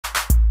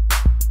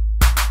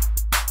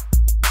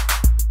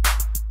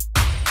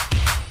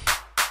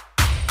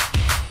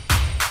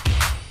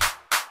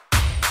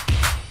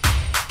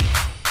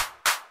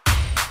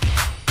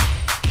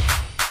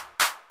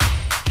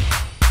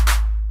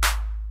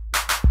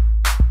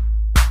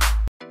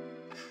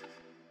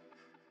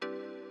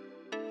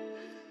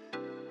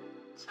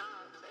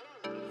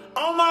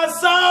On my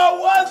soul,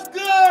 what's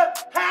good?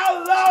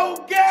 Hello,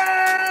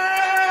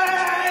 gang!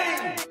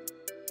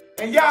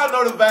 And y'all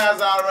know the vibes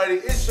already.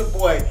 It's your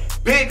boy,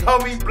 Big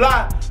Homie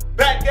Block,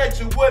 back at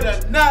you with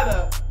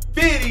another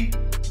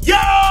video.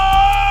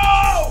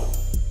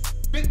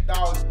 Big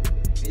dogs.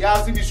 And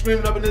y'all see me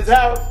screaming up in this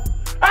house?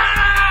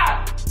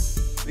 Ah!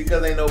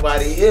 Because ain't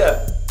nobody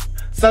here.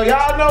 So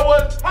y'all know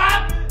what's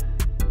poppin'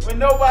 when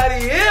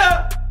nobody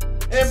here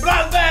and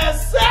Block by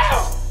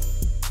itself.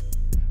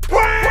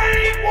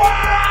 Prank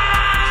War!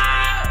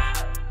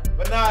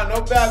 But nah,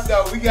 no doubt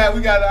though. We got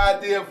an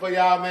idea for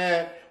y'all,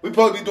 man. We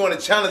supposed to be doing a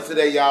challenge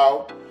today,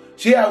 y'all.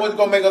 She was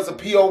gonna make us a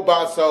P.O.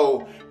 box,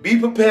 so be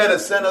prepared to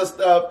send us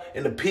stuff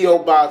in the P.O.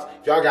 box.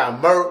 If y'all got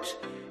merch,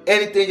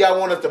 anything y'all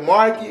want us to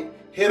market,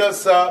 hit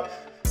us up.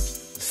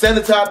 Send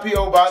it to our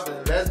P.O. box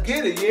and let's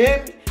get it, you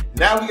hear me?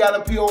 Now we got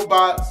a P.O.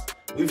 box.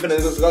 We finna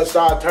go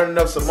start turning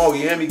up some more,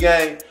 you hear me,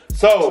 gang?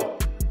 So,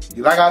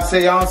 like I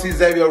said, y'all don't see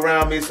Xavier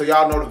around me, so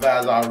y'all know the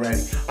vibes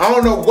already. I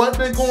don't know what's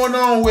been going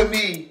on with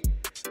me,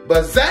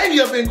 but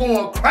Xavier been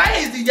going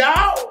crazy,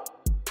 y'all.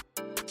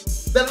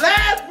 The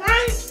last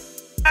prank,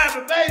 I have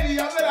a baby.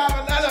 I'm gonna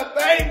have another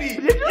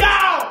baby.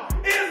 Y'all,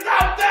 it's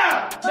out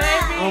there.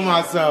 Baby. Oh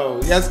my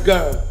soul. Yes,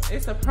 girl.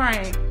 It's a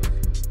prank.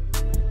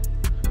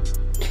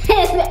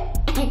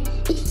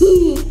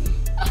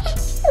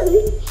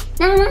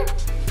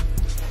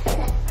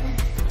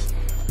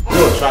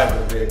 You a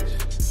trifling bitch.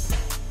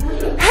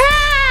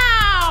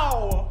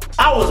 How?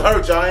 I was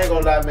hurt, y'all. I ain't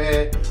gonna lie,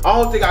 man.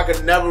 I don't think I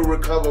could never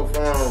recover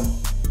from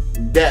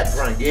that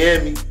prank. You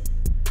hear me?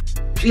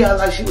 She acted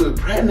like she was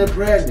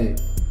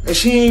pregnant, and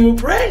she ain't even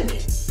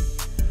pregnant.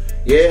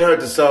 Yeah, it hurt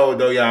the soul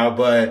though, y'all.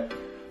 But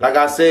like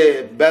I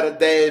said, better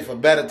days for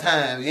better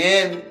times. You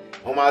hear me?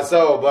 On my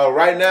soul. But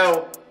right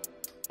now,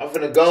 I'm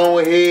finna go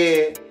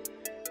ahead,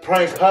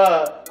 prank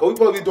her. Cause we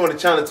supposed to be doing a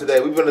challenge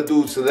today. We finna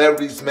do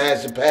celebrity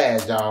smash and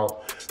pass,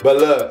 y'all. But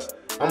look,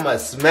 I'm gonna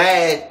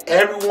smash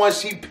everyone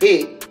she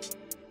picked,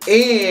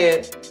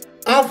 and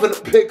I'm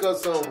finna pick up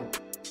some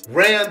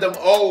random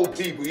old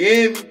people. You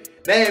hear me?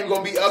 They ain't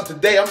gonna be up to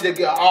date. I'm just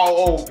getting all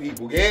old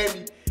people. You hear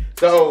me?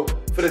 So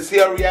for the see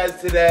her reaction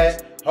to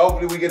that,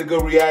 hopefully we get a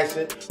good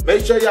reaction.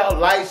 Make sure y'all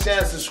like, share,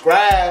 and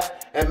subscribe.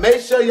 And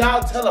make sure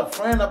y'all tell a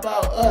friend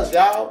about us,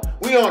 y'all.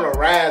 We on a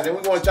rise, and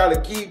we gonna try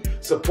to keep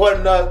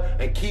supporting us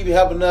and keep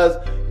helping us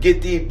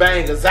get these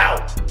bangers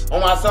out. On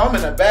my soul, I'm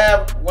in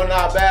one of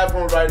our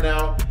bathrooms right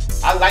now.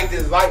 I like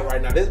this light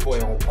right now. This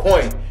boy on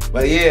point.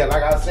 But yeah,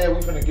 like I said, we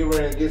finna get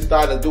ready and get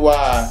started to do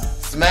our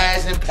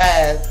smash and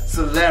pass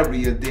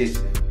celebrity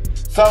edition.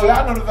 So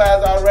y'all know the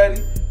vibes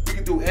already. We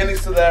can do any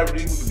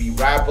celebrity. We can be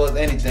rappers,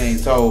 anything.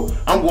 So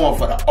I'm going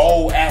for the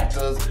old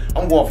actors.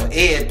 I'm going for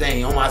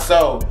everything on my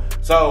soul.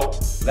 So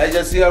let's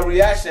just see her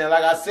reaction.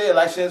 Like I said,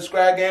 like, share,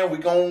 subscribe, gang. We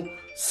gonna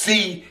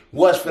see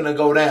what's finna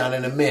go down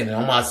in a minute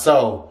on my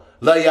soul.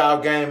 Love y'all,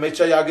 gang. Make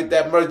sure y'all get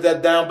that merch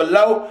that down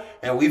below,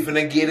 and we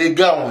finna get it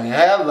going.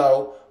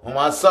 Hello, on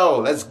my soul.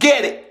 Let's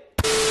get it.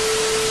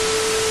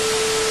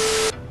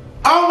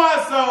 On my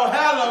soul,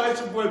 hello,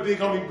 it's your boy Big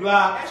Homie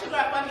Block. That's your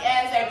funny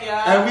ass, Xavier.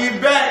 And we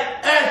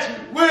back at you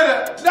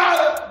with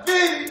another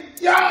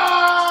video.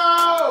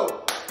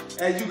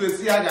 As you can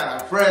see, I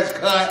got a fresh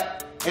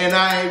cut, and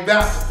I ain't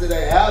bouncing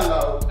today.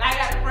 Hello. I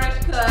got a fresh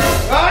cut.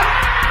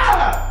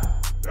 Ah!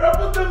 Girl,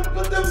 put them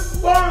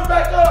warmers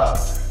back up.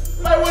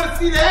 Somebody want to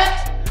see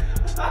that?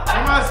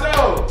 On my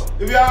soul.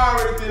 If y'all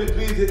already did it,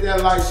 please hit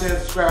that like, share,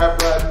 subscribe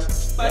button.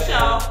 For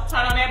sure.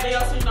 Turn on that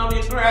bell so you know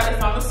your girl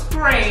is on the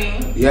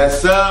screen.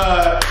 Yes,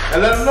 sir.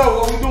 And let them know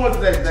what we doing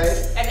today, today.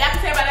 And y'all can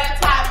tell by that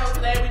title,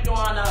 today we're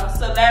doing a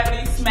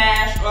celebrity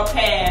smash or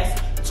pass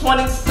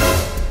 20.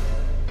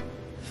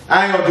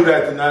 I ain't gonna do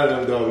that to none of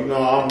them though. You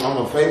know, I'm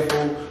a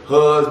faithful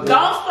husband.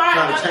 Don't start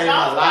trying to change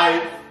my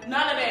life.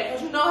 None of that,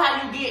 because you know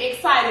how you get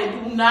excited.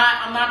 I'm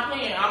not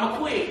playing. I'ma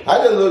quit. I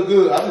just look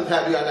good. I'm just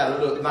happy I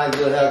got a nice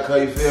little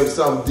haircut. You feel me?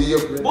 Something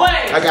different. Boy,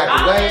 I got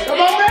the waist.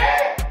 Come on,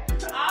 man.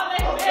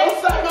 Don't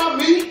suck my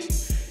meat.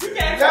 You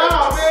can't.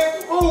 Nah, man.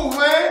 Move,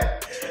 man.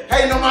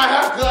 Hating on my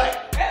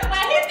haircut.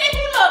 Everybody, he think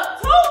he look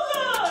too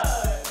good.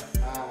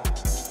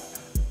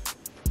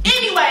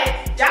 Anyway,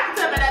 y'all can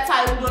tell by that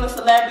title, we're doing a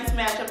celebrity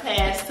smash or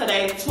pass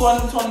today,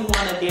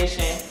 2021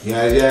 edition.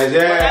 Yeah.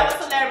 Whatever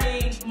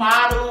celebrity,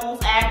 models,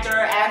 actor,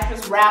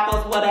 actress,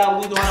 rappers, whatever,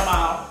 we doing them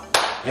all.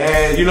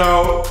 And you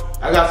know,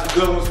 I got some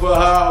good ones for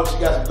her. She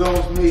got some good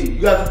ones for me. You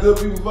got some good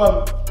people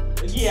for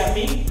me? Yeah,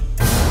 me.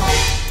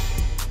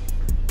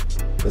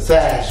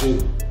 Besides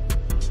you.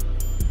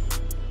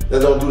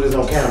 Let's don't do this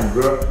on camera,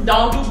 girl.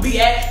 Don't do be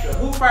extra.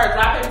 Who first?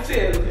 Rock, paper,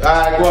 scissors.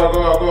 Alright, go.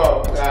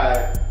 Alright.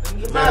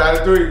 Man, out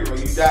of 3,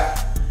 you got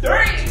 3.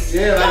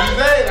 Yeah, like you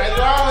say, like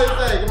you always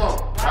say. Come on.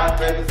 Rock,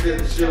 paper,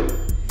 scissors, shoot.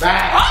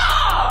 Bang. Oh!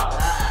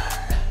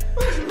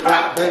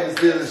 Rock, paper,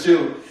 scissors,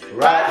 shoot.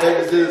 Rock,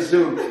 paper, scissors,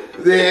 shoot.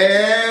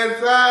 Yes,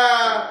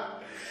 sir.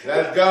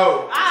 Let's go.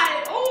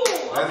 Alright,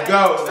 ooh. Let's okay.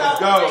 go. Let's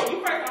go. Wait, you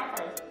first, I'm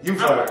first. You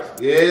first.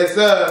 Yes,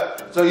 sir.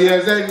 So yeah,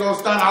 you're gonna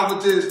start out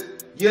with this.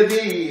 You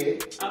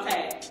did.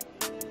 Okay.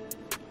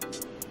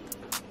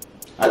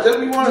 I just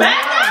be wanting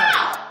Back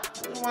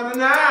to. up! want to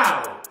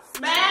know.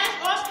 Smash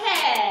or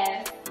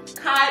pass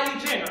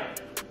Kylie Jenner?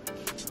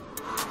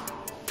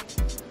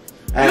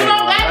 You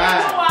don't got to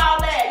do all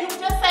that. You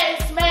just say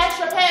smash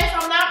or pass.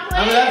 I'm not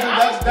playing. I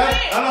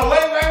know,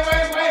 wait.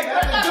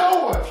 That's a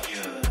good one.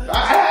 I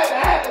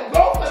had to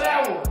go for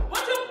that one.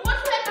 What you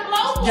had to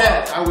blow for?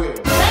 Yes, I will.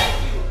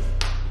 Thank you.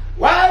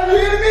 Why are you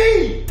hitting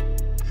me?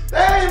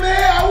 Hey,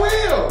 man, I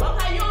will.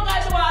 Okay, you don't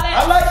got to do all that. I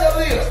like your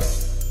lips.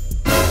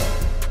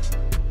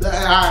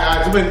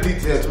 Alright, too many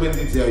details,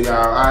 y'all.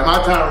 Alright,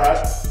 my turn,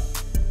 right?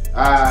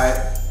 Alright.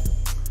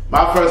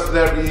 My first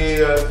celebrity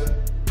is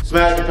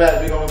Smash the Pass,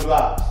 Big on the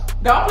Blocks.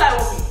 Don't play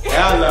with me.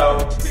 Hello.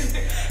 Don't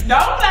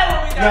play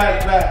with me,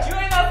 Smash the Pass. You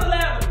ain't no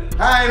celebrity.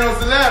 I ain't no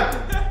celebrity.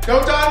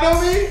 Don't y'all know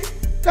me?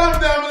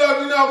 Comment down below if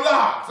you know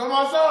Blocks on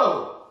my soul.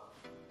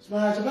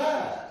 Smash the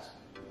Pass.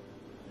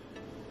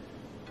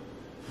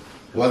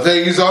 Well,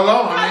 take you so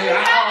long. I mean, I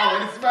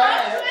already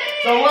smashed.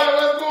 So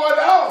what's going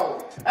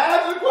on?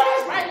 Ask the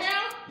question. Right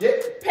now? Yeah.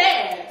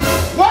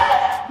 Pass. What?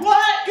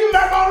 Give me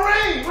back my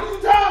ring. What are you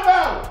talking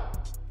about?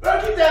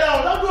 Girl, keep that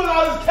on. I'm doing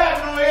all this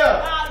capping on here.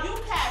 Nah, you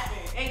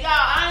capping. And y'all,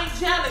 I ain't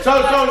jealous. So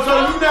you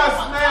not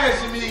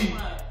smashing me.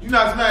 You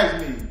not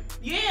smashing me.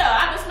 Yeah,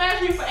 I can smash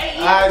you for 8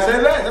 years. Alright,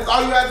 say that. That's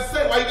all you have to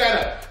say. Why you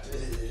gotta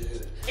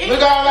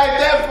look all like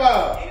that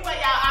for? Anyway,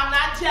 y'all, I'm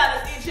not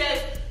jealous. It's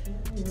just,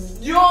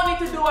 you don't need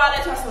to do all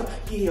that. Y'all say,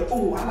 yeah,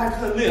 ooh, I like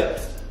her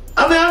lips.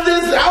 I mean, I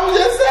was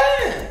just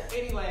saying.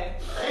 Anyway.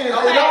 Hey,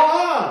 okay. Don't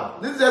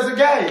harm. This is just a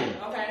game.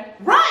 Okay.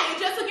 Right, it's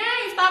just a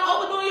game. Stop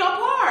overdoing your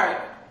part.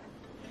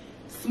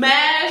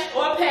 Smash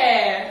or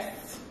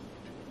pass?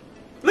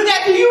 Look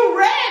at you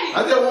ready.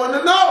 I just want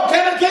to know.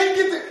 Can you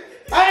get the...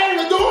 I ain't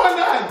even doing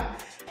nothing.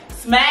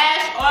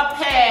 Smash or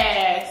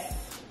pass?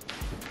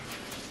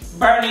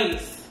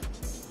 Bernice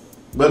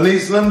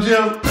Slim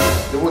Jim?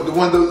 The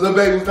one the little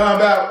baby was talking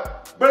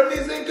about?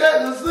 Bernice ain't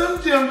got the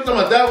Slim Jim. You talking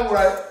about that one,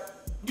 right?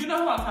 You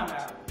know who I'm talking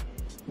about.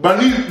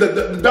 Bernice,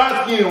 the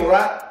dark skin one,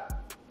 right?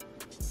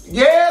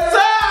 Yes, I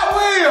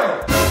will.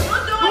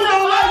 Who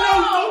don't like no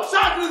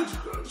chocolate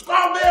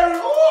strawberry?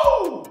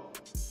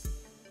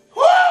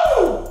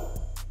 Woo!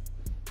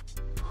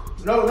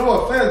 No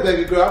offense,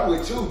 baby girl. I'm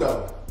with you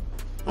though.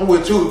 I'm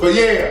with you, but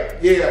yeah,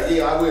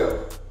 I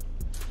will.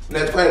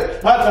 Next question.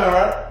 My turn,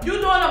 right? You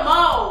doing a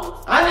mode.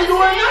 I ain't doing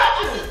nothing. I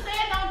just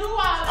said don't do all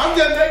that. I'm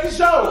just making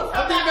sure.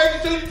 I'm just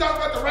making sure you talk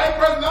about the right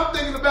person. I'm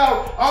thinking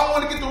about, I don't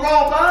want to get the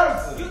wrong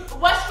person.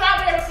 What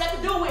strawberries got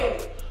to do with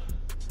it?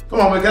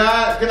 Come on, man.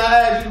 Can I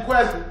ask you the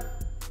question?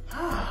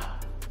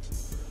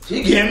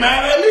 She getting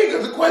mad at me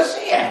because the question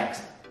she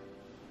asked.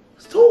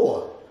 It's to her.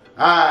 All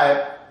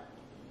right.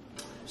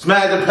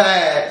 Smash the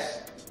pass.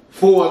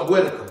 Forrest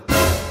Whitaker.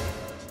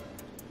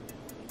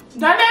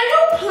 Now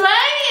you playing.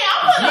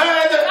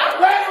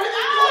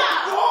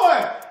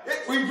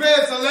 We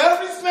playing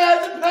celebrity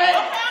smash the pass. Okay,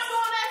 I'm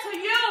doing that to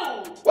you.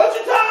 What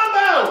you talking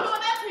about? I'm doing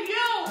that to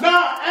you. No,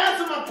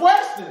 answer my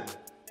question.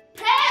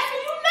 Pass,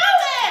 and you know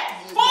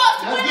that. Forrest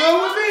That's Whitaker. good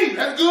with me.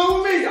 That's good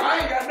with me. I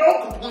ain't got no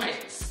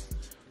complaints.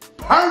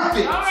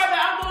 Perfect. All right, man,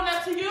 I'm doing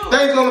that to you.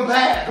 Things on the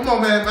pass. Come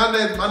on, man.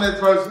 My next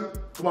person.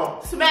 Come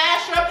on.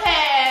 Smash or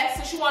pass,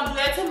 since you want to do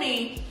that to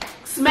me.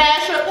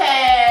 Smash or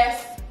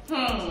pass.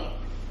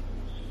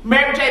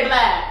 Mary J.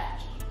 Blige.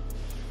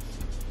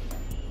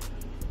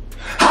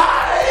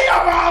 Hi,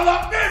 I'm all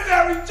up in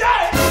Mary J.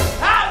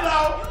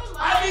 Hello. I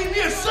need me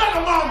a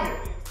sugar moment.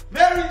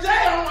 Mary J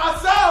on my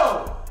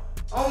soul.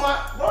 On my,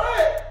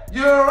 what?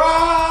 You're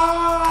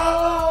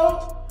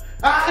all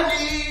I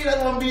need. I'm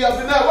going to be up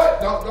in that. What?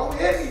 Don't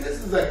hit me.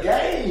 This is a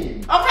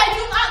game. Okay,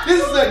 you not.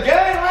 This is a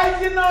game. How you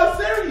getting all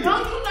serious?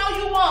 Don't you know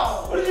you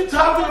won't? What are you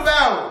talking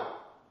about?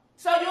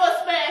 So you'll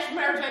smash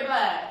Mary J.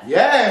 Blige?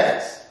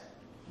 Yes.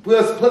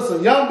 Put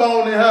some young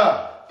bone in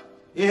her.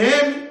 You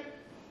hear me?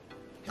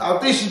 I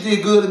think she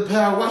did good in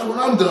Power. Watch what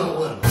I'm doing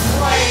with her.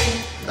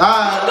 Right.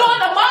 Alright. I'm doing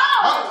them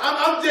all.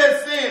 I'm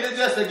just saying, it's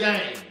just a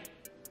game.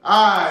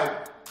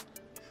 Alright.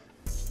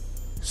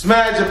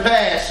 Smash your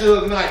pass,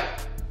 Suge Knight.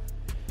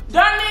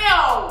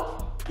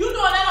 Darnell, you doing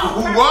that on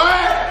purpose?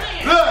 What?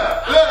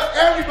 Look,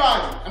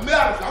 everybody. I'm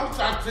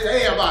talking to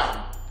everybody.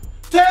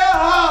 Tell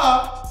her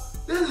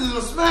this is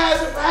a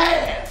smash your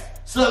pass.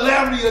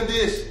 Celebrity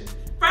edition.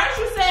 First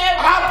you said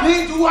I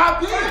picked who I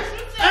picked.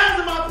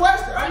 Answer my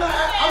question. I'm not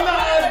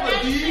asking for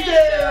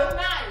details.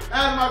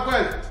 Answer my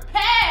question.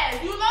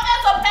 Pass. You know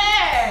that's a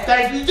pass.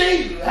 Thank you,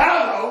 Jesus.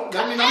 Hello.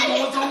 That means I'm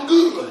doing something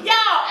good. Y'all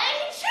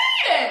ain't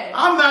cheating.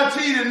 I'm not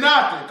cheating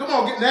nothing. Come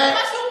on, get that.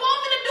 But you want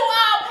me to do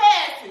all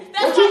passes.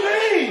 That's What you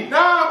mean?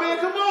 Nah, man,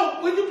 come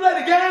on. Would you play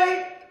the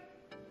game?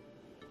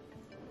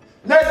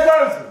 Next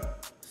person.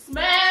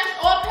 Smash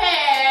or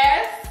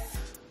pass.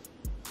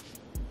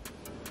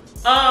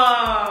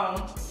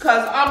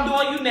 Cause I'm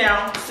doing you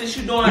now since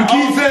you're doing. You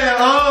keep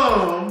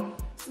saying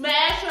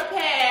Smash or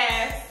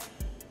pass.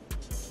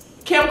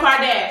 Kim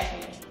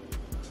Kardashian.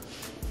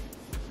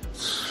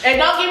 And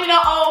don't give me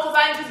no old, cause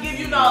I ain't just give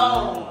you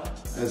no old.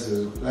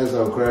 That's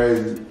so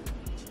crazy.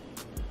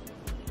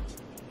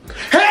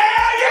 Hell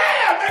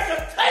yeah! Make a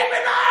tape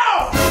it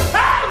off!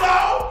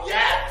 Hello!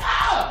 Yes!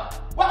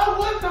 Why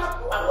wouldn't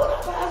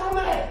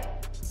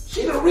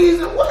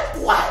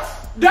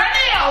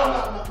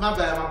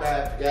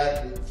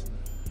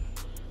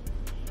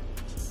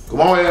Come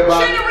on,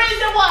 everybody. She the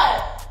reason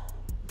what?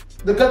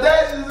 The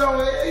Kardashians on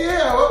there.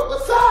 Yeah,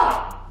 what's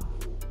up?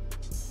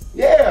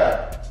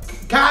 Yeah.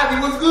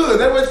 Kylie was good.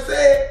 That what she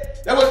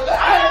said. That was.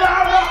 Damn.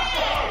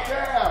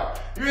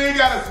 You ain't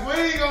got to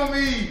swing on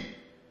me.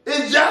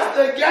 It's just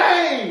a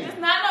game. It's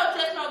not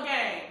just no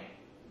game.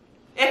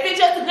 If it's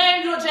just a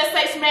game, you'll just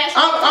say smash.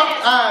 All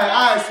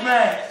right,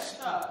 smash.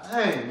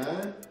 Hey,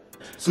 man.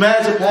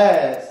 Smash or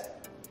pass.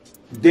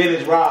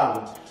 Dennis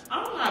Rodman.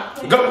 I'm not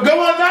playing. Go on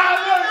now,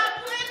 look.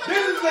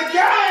 This is the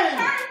game.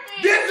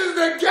 This is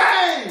the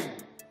game.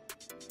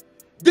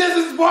 This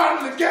is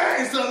part of the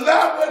game.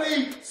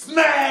 Celebrity,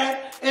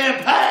 smash,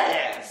 and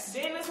pass.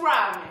 Dennis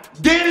Rodman.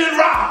 Dennis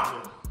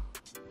Rodman.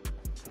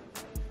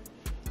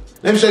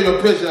 Let me show you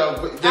a picture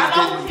of this game. I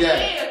know who he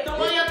is. The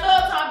one your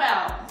thug talking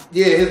about.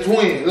 Yeah, his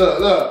twin.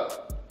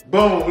 Look.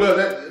 Boom. Look,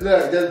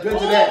 there's a picture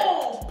of that.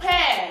 Boom.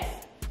 Pass.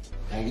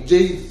 Thank you,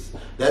 Jesus.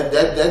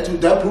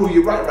 That prove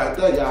you right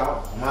there,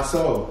 y'all. My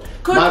soul.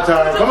 My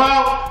turn. Come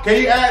on.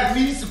 Can you ask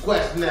me some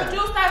questions now? Could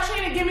you stop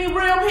trying to give me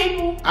real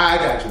people? I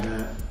got you,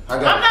 man.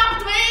 I'm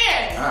not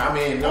playing. I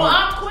mean, no. Well,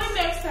 I'm quitting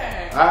next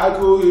time. All right,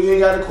 cool. You ain't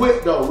got to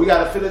quit, though. We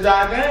got to finish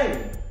our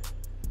game.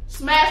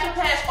 Smash or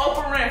pass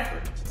Oprah Winfrey.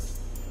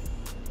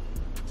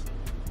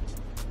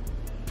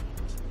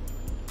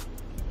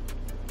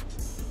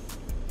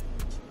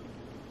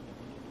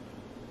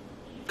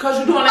 Cause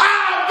you doing that.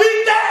 I'll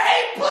beat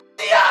that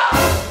pussy up.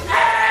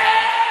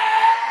 Hey!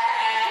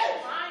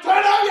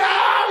 Turn up,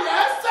 y'all.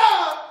 Yes, sir.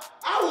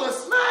 I would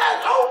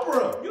smash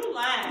Oprah. You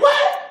lying.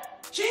 What?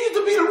 She used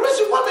to be the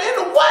richest woman in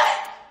the what?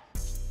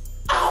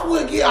 I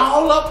would get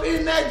all up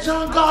in that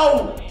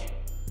jungle.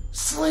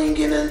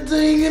 Slinging and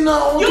dinging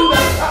on. You all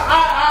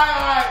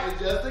right.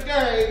 It's just a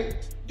game.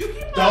 You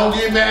keep Don't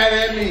get mad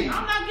at me.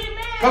 I'm not getting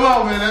mad. Come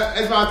on, man.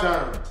 It's my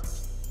turn.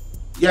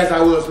 Yes,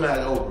 I will smash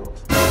Oprah.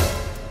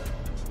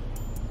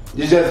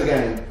 It's just a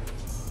game.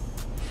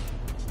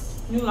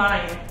 You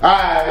lying.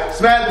 Alright,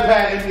 smash the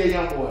pad, NBA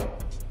young boy.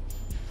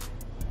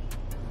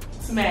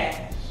 Smash.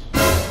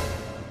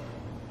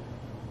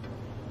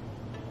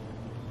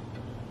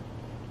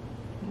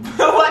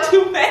 What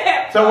you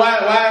mad? So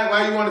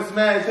why you want to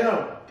smash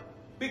him?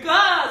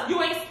 Because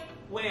you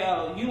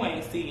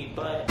ain't see it,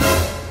 but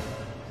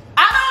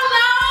I don't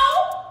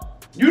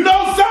know. You know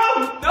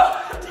something? No,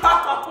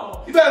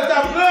 no. You better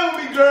stop playing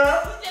with me, girl.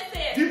 You just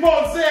said. You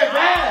supposed to say it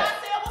bad. I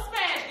said was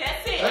smash.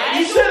 That's it.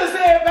 You should have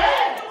said it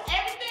bad. Do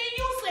everything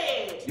you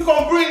said. You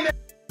gonna bring that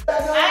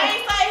back on? I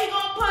ain't say he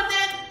gonna put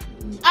that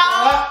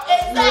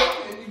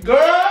exactly.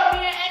 Girl.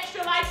 Being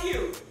extra like you.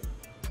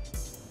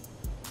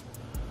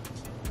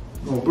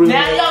 Gonna bring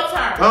Now that. your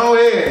turn. Oh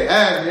yeah,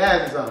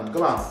 ask me something.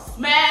 Come on.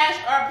 Smash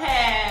or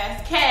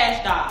pass Cash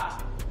Doll.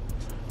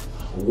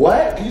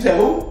 What? You said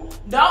who?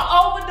 Don't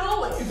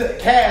overdo it. You said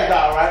Cash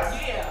Doll, right?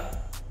 Yeah.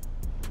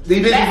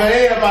 These bitches for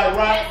everybody,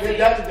 right?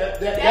 That's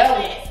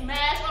it.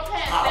 Smash or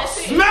pass. That's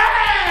it.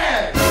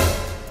 Smash!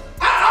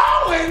 I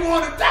always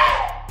wanted that.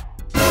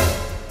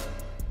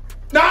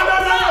 No.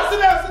 Sit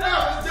down.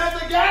 It's just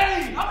a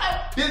game. Okay.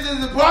 This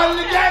is a part of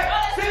the game.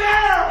 Sit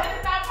down.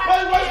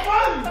 What's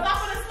funny? Because I'm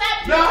going to slap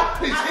you. No,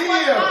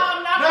 chill.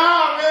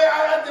 No, man.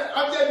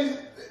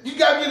 You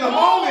got me in a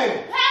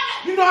moment.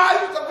 You know how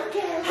I used to be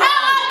cash. How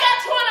I got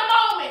you in a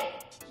moment?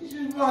 She's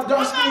just my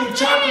dark skin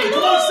chocolate.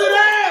 Come on, sit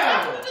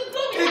down.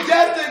 It's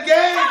just a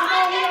game. Come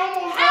on, we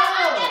almost done. How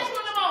I got you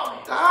in a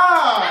moment? Ah.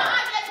 How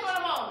I got you in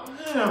a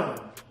moment?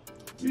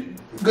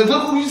 Damn. Because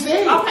look who you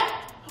said. Okay.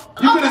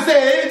 You could have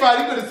said anybody.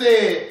 You could have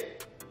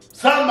said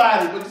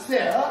somebody, but you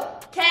said her.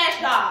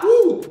 Cash Doll.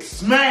 Woo,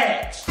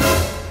 smash.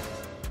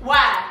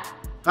 Why?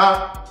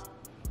 Huh?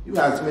 You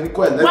got so many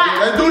questions. Why?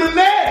 Let's do the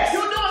next.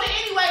 You doing it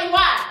anyway.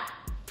 Why?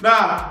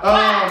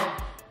 Nah.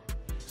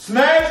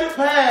 Smash or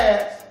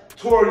pass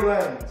Tory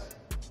Lanez.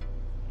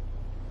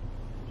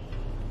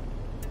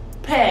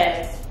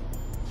 Pass.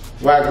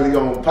 Why? Because he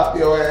gonna pop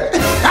your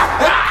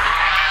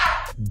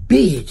ass.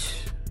 Bitch.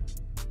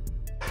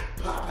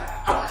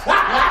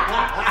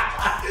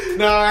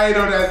 No, I ain't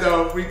on that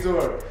though. Free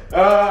Tory.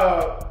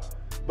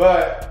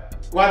 But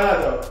why not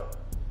though?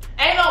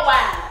 Ain't no why.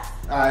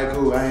 Alright,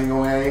 cool. I ain't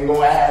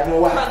gonna have no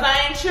why. Because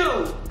I ain't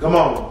you. Come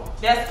on.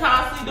 That's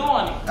constantly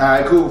doing it.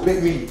 Alright, cool.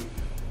 Pick me.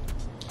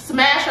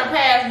 Smash or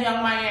pass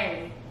Young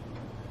Miami.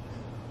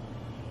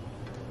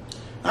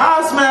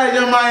 I'll smash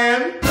in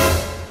Miami.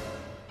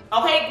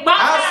 Okay,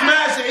 I'll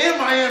smash it in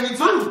Miami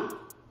too.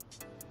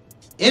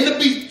 In the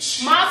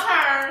beach. My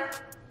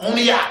turn. On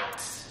the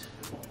yacht.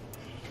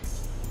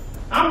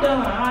 I'm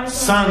done.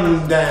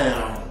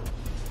 Sundown.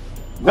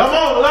 Come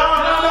on, no.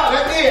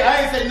 That's it. I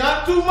ain't say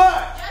nothing too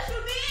much. Yes, you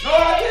did. No, I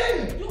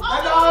didn't.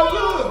 That's all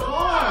good. Come on,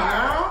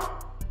 now.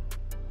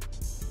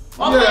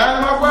 Okay. Yeah,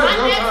 that's my question.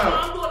 My Your next turn. one,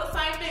 I'm doing the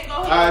same thing. Go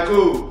ahead. All right,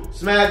 cool.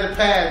 Smash the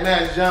pass,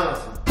 Magic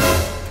Johnson.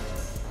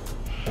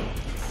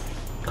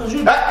 Cause you.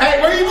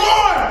 Hey, where you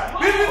going?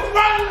 This is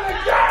part of the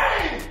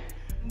game.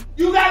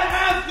 You gotta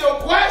answer your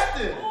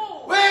question.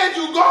 Where'd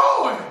you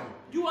going?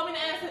 You want me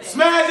to answer that?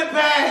 Smash the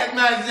pass,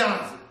 Magic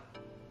Johnson.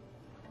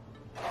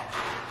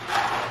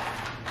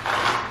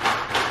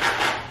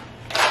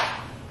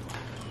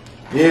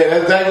 Yeah,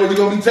 that's exactly what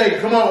you're gonna be taking.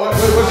 Come on,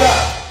 what's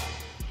up?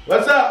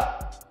 What's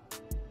up?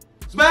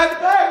 Smash the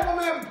bag, my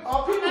man.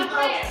 All people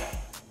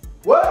stuff.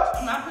 What?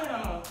 I'm not playing no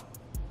more.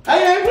 I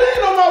ain't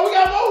playing no more. We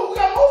got more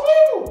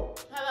people.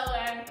 Hello,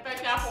 and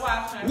thank y'all for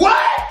watching. What?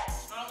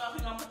 I don't know if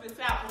we're gonna put this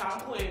out because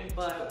I'm quitting,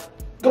 but.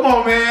 Come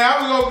on, man.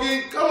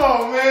 Come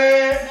on,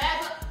 man.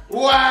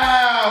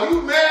 Wow,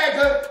 you mad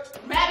cause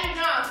Magic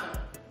Johnson.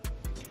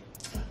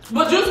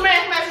 But you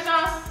smash Magic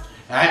Johnson?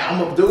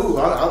 I'm a dude.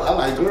 I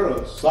like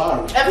girls.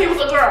 Sorry. If he was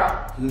a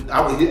girl.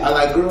 I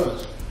like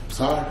girls.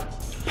 Sorry.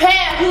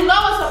 Pass. You know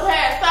it's a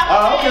pass. Stop.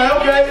 Oh,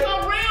 okay.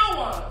 Some real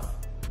ones.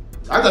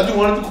 I thought you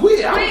wanted to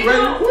quit. I was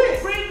ready to quit.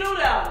 Redo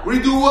that.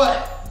 Redo what?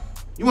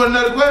 You want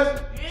another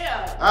question?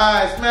 Yeah. All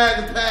right,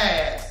 smash the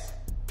pass.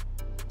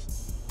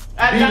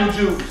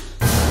 Beetlejuice.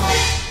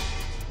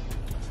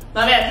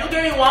 Now, man, if you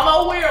give me one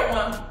more weird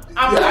one,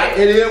 I'm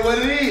ready. It is what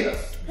it is.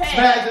 Pass.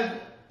 Smash it.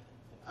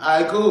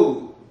 All right,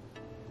 cool.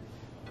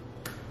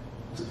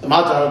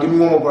 My turn. Give me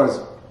one more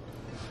person.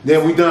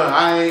 Then we done.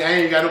 I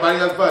ain't got nobody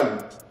else for you.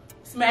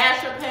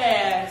 Smash or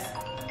pass.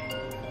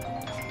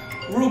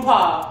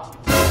 RuPaul.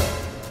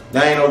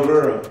 That ain't no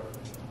girl.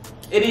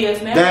 It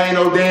is now. That ain't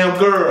no damn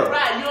girl.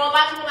 Right. You don't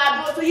like it when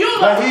I do it to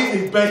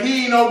you. But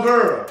he ain't no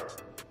girl.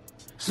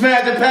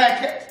 Smash the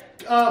pack.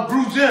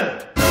 Bruce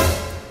Jenner.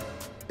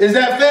 Is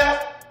that fair?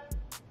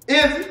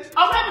 Is it? Okay,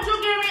 but you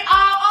give me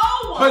all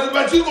over.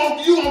 But you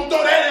gonna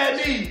throw that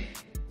at me?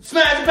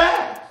 Smash the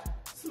pack.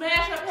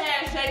 Smash or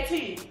pass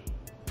JT.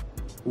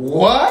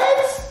 What?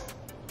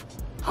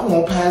 I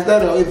won't pass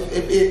that up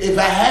if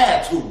I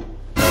had to.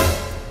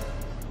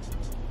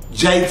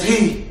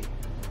 JT.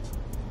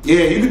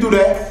 Yeah, you can do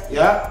that.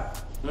 Yeah.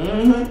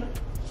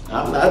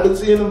 I've been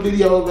seeing them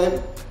videos,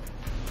 baby.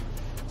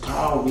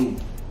 Call me.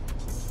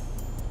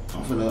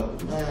 I'm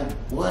finna, man,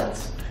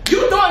 what? You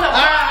doing the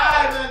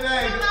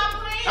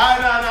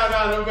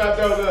No, about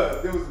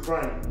those. It was a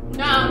prank.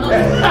 No.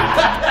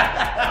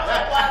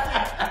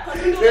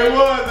 It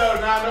was though.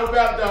 No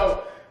about though.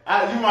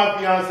 You my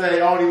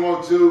fiance. I only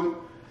want you.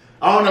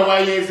 I don't know why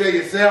you ain't say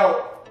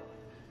yourself,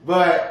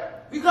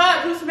 but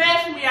because you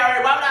smashed me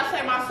already. Why would I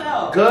say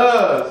myself?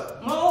 Cause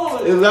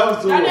it's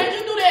love to I let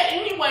you do that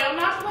anyway. I'm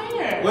not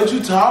playing. What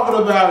you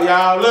talking about,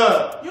 y'all?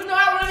 Look. You know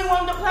I really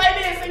wanted to play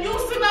this, and you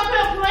sitting up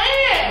here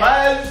playing. Why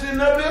are you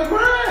sitting up here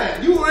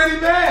crying? You really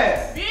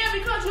mad? Yeah,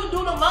 because you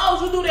do the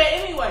most. You do that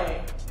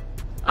anyway.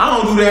 I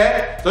don't do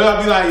that. So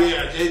y'all be like,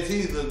 yeah,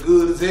 JT's look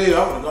good as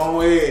hell. I'm gonna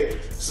go ahead,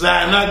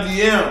 slide not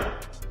DM.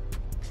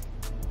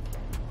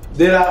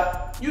 Did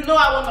I? You know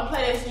I want to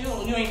play this.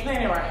 You ain't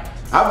playing it right.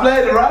 I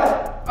played it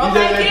right.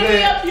 Okay, give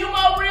me a few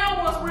more real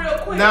ones real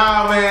quick.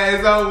 Nah, man,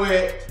 it's over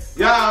with.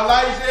 Y'all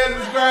like, share,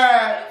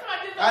 subscribe.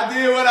 I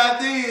did what I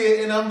did,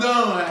 and I'm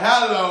done.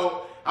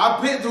 Hello. I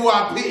picked who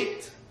I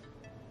picked.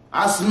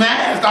 I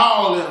smashed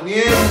all of them,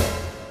 yeah?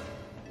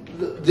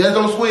 Just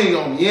don't swing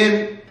on me,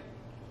 yeah?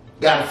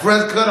 Got a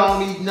fresh cut on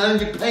me, none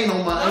of your paint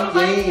on my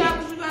hand. You got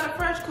a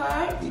fresh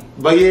cut.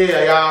 But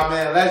yeah, y'all,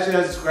 man, like,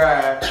 share,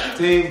 subscribe.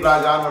 Team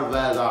Block, y'all know the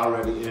vibes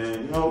already,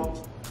 and you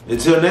know,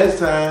 until next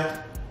time,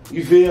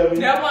 you feel me?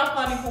 That wasn't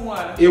funny for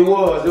one. It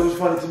was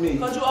funny to me.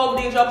 Because you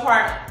overdid your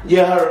part.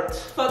 You hurt.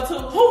 For two.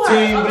 Who hurt?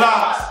 Team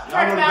Blocks.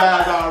 Y'all know the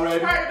vibes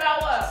already. Hurt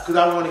about what? Because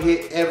I want to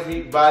hit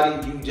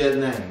everybody you just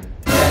named.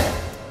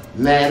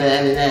 Nah.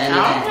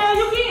 Okay,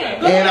 you can.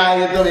 Go and ahead. I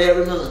hit them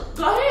every month.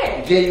 Go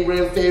ahead.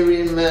 January,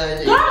 February, and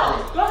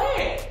March. Go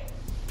ahead.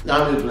 No,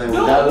 I'm just playing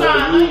with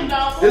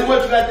that. This is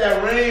what you got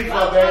that ring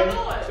for, baby.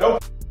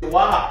 Yo,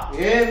 wow. You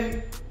hear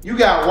me? You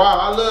got wow.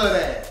 I love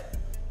that.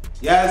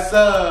 Yes,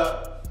 sir.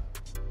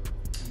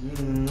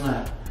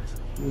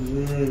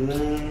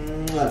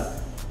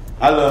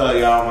 I love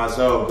y'all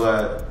myself,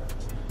 but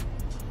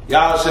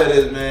y'all say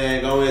this,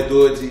 man. Go ahead and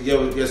do it to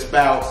your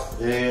spouse,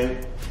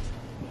 man.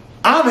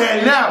 I'm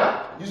heading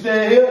out. You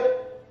staying here?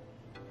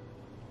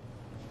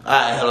 All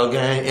right, hello,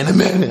 gang. In a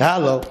minute,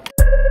 hello.